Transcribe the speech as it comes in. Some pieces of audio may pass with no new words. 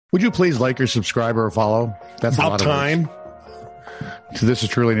Would you please like or subscribe or follow? That's a About lot of time. words. So this is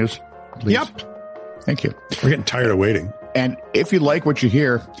Truly News. Please. Yep. Thank you. We're getting tired of waiting. And if you like what you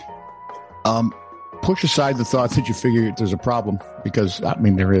hear, push aside the thought that you figure there's a problem, because, I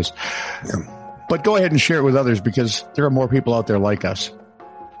mean, there is. But go ahead and share it with others, because there are more people out there like us,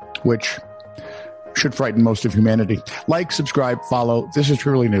 which should frighten most of humanity. Like, subscribe, follow. This is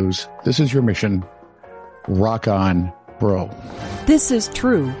Truly News. This is your mission. Rock on, bro. This is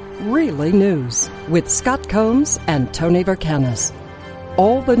True, Really News with Scott Combs and Tony Vercanis.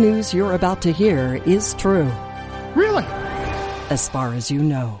 All the news you're about to hear is true. Really? As far as you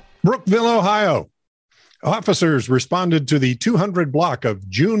know. Brookville, Ohio. Officers responded to the 200 block of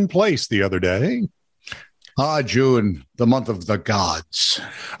June Place the other day. June, the month of the gods.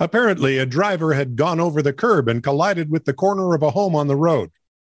 Apparently, a driver had gone over the curb and collided with the corner of a home on the road.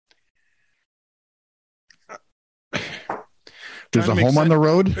 There's a home on the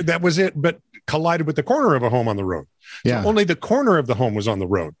road? That was it, but collided with the corner of a home on the road. Yeah. So only the corner of the home was on the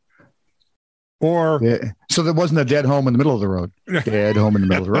road. Or yeah. So there wasn't a dead home in the middle of the road. Dead home in the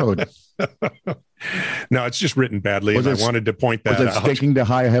middle of the road. No, it's just written badly, and I wanted to point that out. Was it stinking to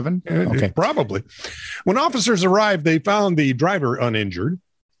high heaven? Okay. Probably. When officers arrived, they found the driver uninjured.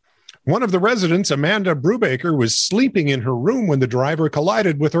 One of the residents, Amanda Brubaker, was sleeping in her room when the driver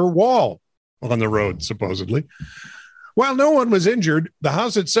collided with her wall on the road, supposedly. While no one was injured, the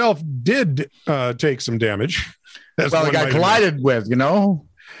house itself did take some damage. Well, it got collided with, you know.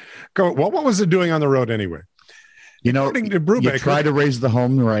 Well, what was it doing on the road anyway? You know, according to Brubaker, you try to raise the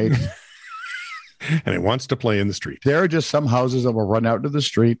home right. And it wants to play in the street. There are just some houses that will run out to the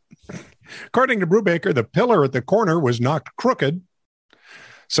street. According to Brubaker, the pillar at the corner was knocked crooked,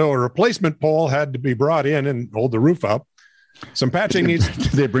 so a replacement pole had to be brought in and hold the roof up. Some patching needs.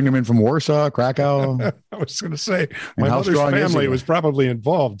 Did they bring them in from Warsaw, Krakow? I was going to say my mother's family was probably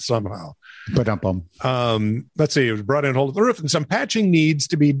involved somehow. Let's see. It was brought in and hold the roof, and some patching needs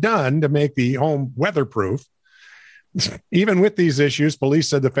to be done to make the home weatherproof. Even with these issues, police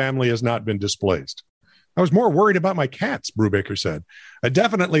said the family has not been displaced. I was more worried about my cats, Brubaker said. I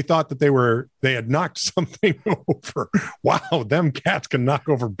definitely thought that they had knocked something over. Wow, them cats can knock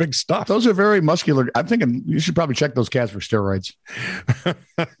over big stuff. Those are very muscular. I'm thinking you should probably check those cats for steroids.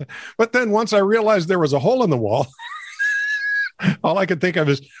 But then once I realized there was a hole in the wall, all I could think of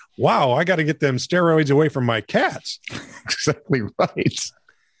is, wow, I got to get them steroids away from my cats. Exactly right.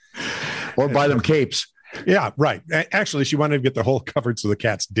 Or buy them capes. Yeah, right. Actually, she wanted to get the hole covered so the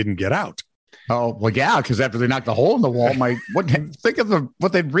cats didn't get out. Oh, well, yeah, because after they knocked the hole in the wall, think of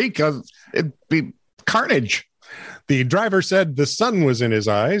what they'd wreak. It'd be carnage. The driver said the sun was in his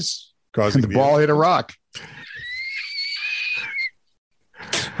eyes, causing the ball hit a rock.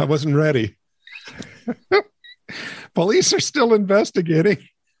 I wasn't ready. Police are still investigating.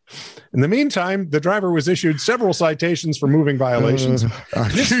 In the meantime, the driver was issued several citations for moving violations.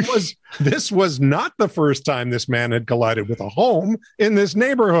 This was not the first time this man had collided with a home in this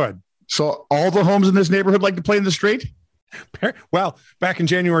neighborhood. So all the homes in this neighborhood like to play in the street? Well, back in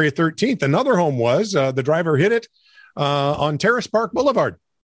January 13th, another home was. The driver hit it on Terrace Park Boulevard.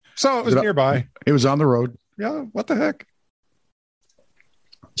 So it was nearby. It was on the road. Yeah, what the heck?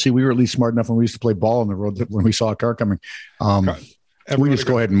 See, we were at least smart enough when we used to play ball on the road that when we saw a car coming. We just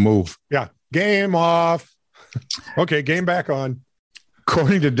go ahead and move. Yeah. Game off. Okay. Game back on.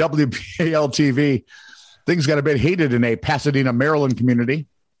 According to WPAL TV, things got a bit heated in a Pasadena, Maryland community.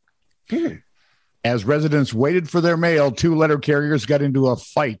 As residents waited for their mail, two letter carriers got into a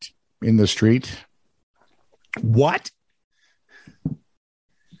fight in the street. What?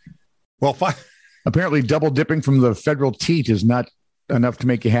 Well, apparently double dipping from the federal teat is not enough to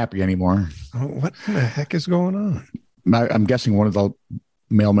make you happy anymore. What the heck is going on? I'm guessing one of the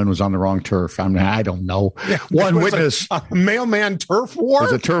mailmen was on the wrong turf. I don't know. Yeah, one witness. A mailman turf war? It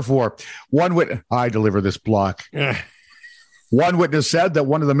was a turf war. One witness. I deliver this block. Yeah. One witness said that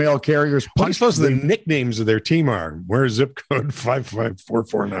one of the mail carriers punched. What do you suppose the nicknames of their team are? Where's zip code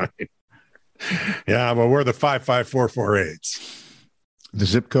 55449? Yeah, well, we're the 55448s. The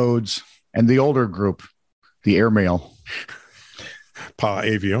zip codes and the older group, the airmail. Pa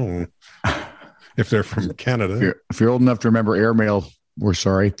Avion. If they're from Canada. If you're old enough to remember airmail, we're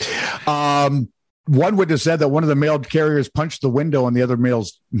sorry. One witness said that one of the mail carriers punched the window on the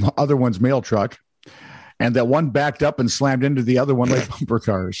other one's mail truck, and that one backed up and slammed into the other one like bumper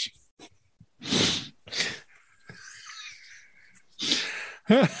cars.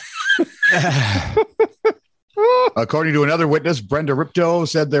 According to another witness, Brenda Ripto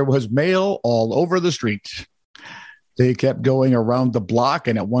said there was mail all over the street. They kept going around the block,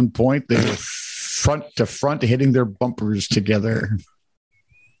 and at one point they were front to front hitting their bumpers together.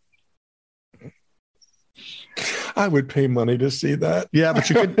 I would pay money to see that. Yeah, but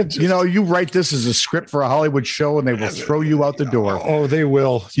you could, you write this as a script for a Hollywood show and they will throw you out the door. Oh, they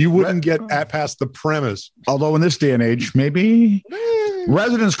will. You wouldn't get past the premise. Although in this day and age, maybe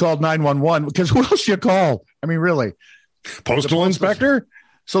residents called 911 because who else you call? I mean, really? Postal inspector?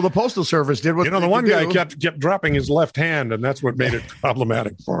 So the Postal Service did what the one guy kept dropping his left hand, and that's what made it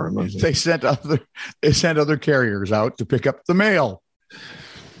problematic for him. They sent other carriers out to pick up the mail,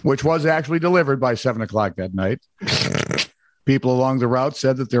 which was actually delivered by 7:00 that night. People along the route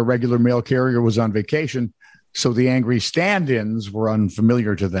said that their regular mail carrier was on vacation, so the angry stand-ins were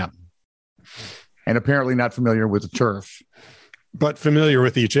unfamiliar to them, and apparently not familiar with the turf, but familiar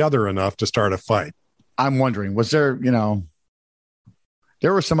with each other enough to start a fight. I'm wondering, was there,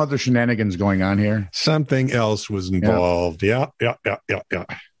 there were some other shenanigans going on here. Something else was involved. Yeah.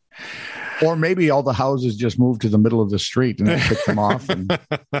 Or maybe all the houses just moved to the middle of the street and they picked them off.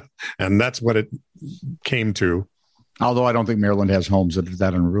 And that's what it came to. Although I don't think Maryland has homes that are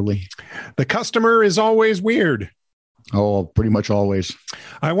that unruly. The customer is always weird. Oh, pretty much always.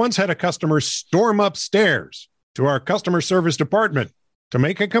 I once had a customer storm upstairs to our customer service department to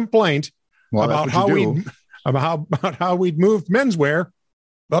make a complaint about how we'd moved menswear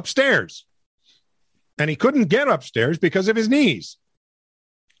upstairs. And he couldn't get upstairs because of his knees.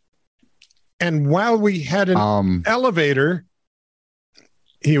 And while we had an elevator,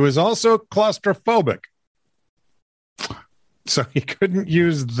 he was also claustrophobic. So he couldn't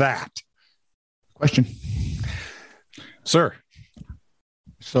use that. Question. Sir.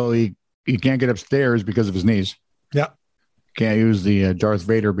 So he can't get upstairs because of his knees. Yeah. Can't use the Darth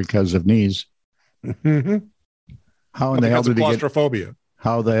Vader because of knees. Mm-hmm. How in the hell did he claustrophobia?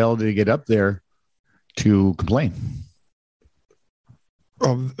 How the hell did he get up there to complain?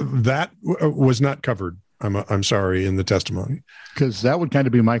 That was not covered. I'm sorry, in the testimony. Because that would kind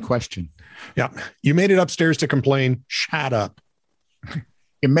of be my question. Yeah. You made it upstairs to complain. Shut up.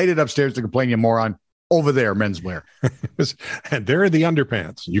 You made it upstairs to complain, you moron. Over there, menswear. And there are the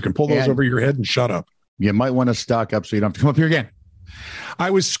underpants. You can pull those over your head and shut up. You might want to stock up so you don't have to come up here again. I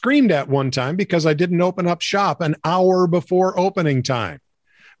was screamed at one time because I didn't open up shop an hour before opening time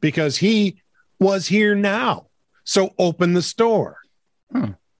because he was here now. So open the store.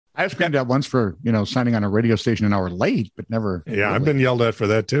 I was screamed at once for, signing on a radio station an hour late, but never. Yeah, really. I've been yelled at for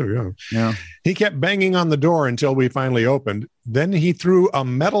that too. Yeah. He kept banging on the door until we finally opened. Then he threw a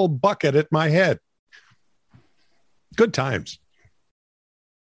metal bucket at my head. Good times.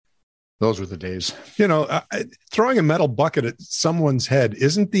 Those were the days. Throwing a metal bucket at someone's head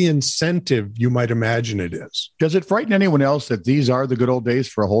isn't the incentive you might imagine it is. Does it frighten anyone else that these are the good old days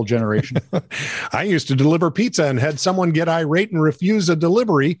for a whole generation? I used to deliver pizza and had someone get irate and refuse a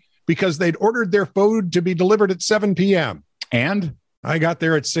delivery because they'd ordered their food to be delivered at 7 p.m. And I got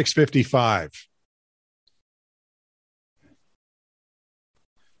there at 6:55.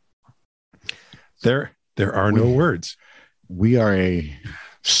 There are no words. We are a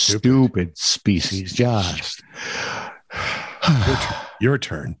stupid species. Just your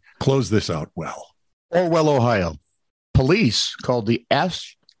turn. Close this out well. Orwell, Ohio. Police called the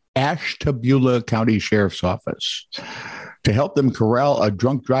Ashtabula County Sheriff's Office to help them corral a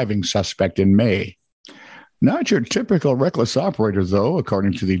drunk driving suspect in May. Not your typical reckless operator, though,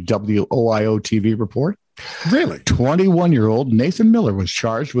 according to the WOIO TV report. Really? 21-year-old Nathan Miller was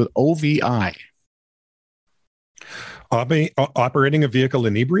charged with OVI. Operating a vehicle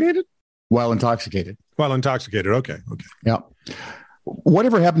inebriated? While intoxicated. Okay. Yeah.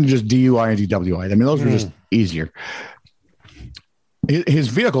 Whatever happened to just DUI and DWI? I mean, those were just easier. His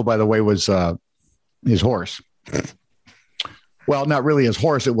vehicle, by the way, was his horse. Well, not really his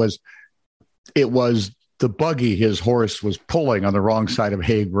horse. It was the buggy his horse was pulling on the wrong side of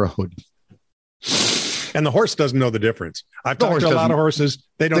Hague Road. And the horse doesn't know the difference. I've talked to a lot of horses.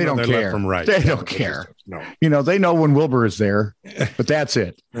 They don't know care. Left from right. They don't care. No. They know when Wilbur is there, but that's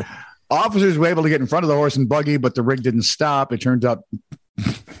it. Officers were able to get in front of the horse and buggy, but the rig didn't stop. It turns out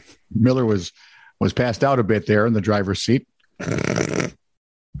Miller was passed out a bit there in the driver's seat.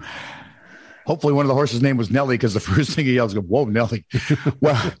 Hopefully one of the horses' name was Nellie, because the first thing he yells, "Whoa, Nellie."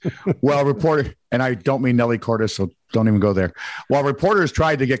 Well, reporter, and I don't mean Nellie Cordes, so don't even go there. While reporters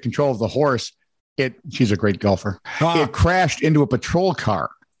tried to get control of the horse, she's a great golfer. It crashed into a patrol car.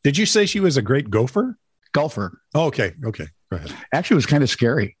 Did you say she was a great gopher? Golfer. Oh, okay. Go ahead. Actually, it was kind of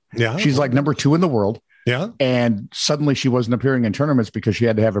scary. Yeah. She's like number 2 in the world. Yeah. And suddenly she wasn't appearing in tournaments because she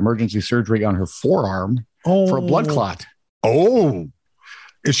had to have emergency surgery on her forearm for a blood clot. Oh,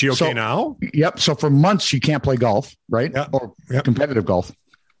 is she okay now? Yep. So for months, she can't play golf, right? Yeah. Or competitive golf.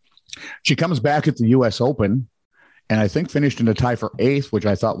 She comes back at the U.S. Open and I think finished in a tie for 8th, which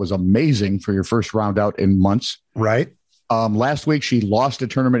I thought was amazing for your first round out in months. Right. Last week, she lost a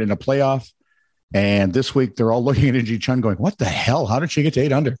tournament in a playoff. And this week, they're all looking at In Gee Chun going, what the hell? How did she get to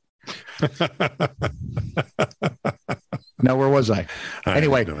 8 under? Now, where was I?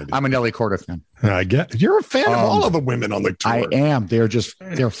 Anyway, I'm a Nelly Korda fan. I get you're a fan of all of the women on the tour. I am. They're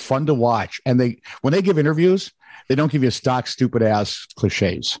fun to watch. And when they give interviews, they don't give you stock, stupid ass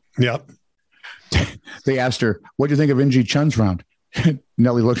cliches. Yep. They asked her, what do you think of In Gee Chun's round?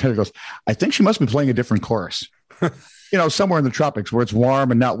 Nelly looked at her and goes, I think she must be playing a different course. Somewhere in the tropics where it's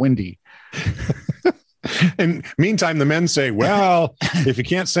warm and not windy. And meantime, the men say, well, if you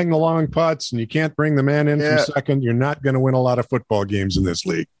can't sing the long putts and you can't bring the man in from second, you're not going to win a lot of football games in this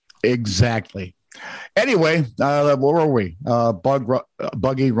league. Exactly. Anyway, where were we?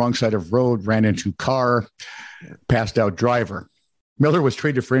 Buggy, wrong side of road, ran into car, passed out driver. Miller was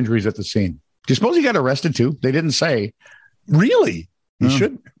treated for injuries at the scene. Do you suppose he got arrested too? They didn't say. Really? He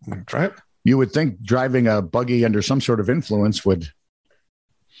should try it. You would think driving a buggy under some sort of influence would.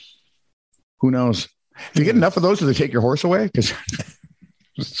 Who knows? Do you get enough of those, do they take your horse away? Because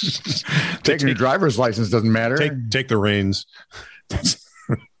taking your driver's license doesn't matter. Take the reins.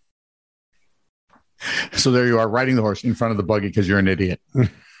 So there you are, riding the horse in front of the buggy because you're an idiot.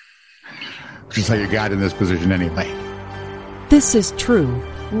 Which is how you got in this position anyway. This is true,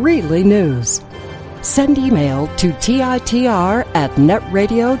 really news. Send email to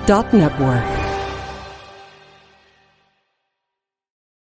TITR@netradio.network.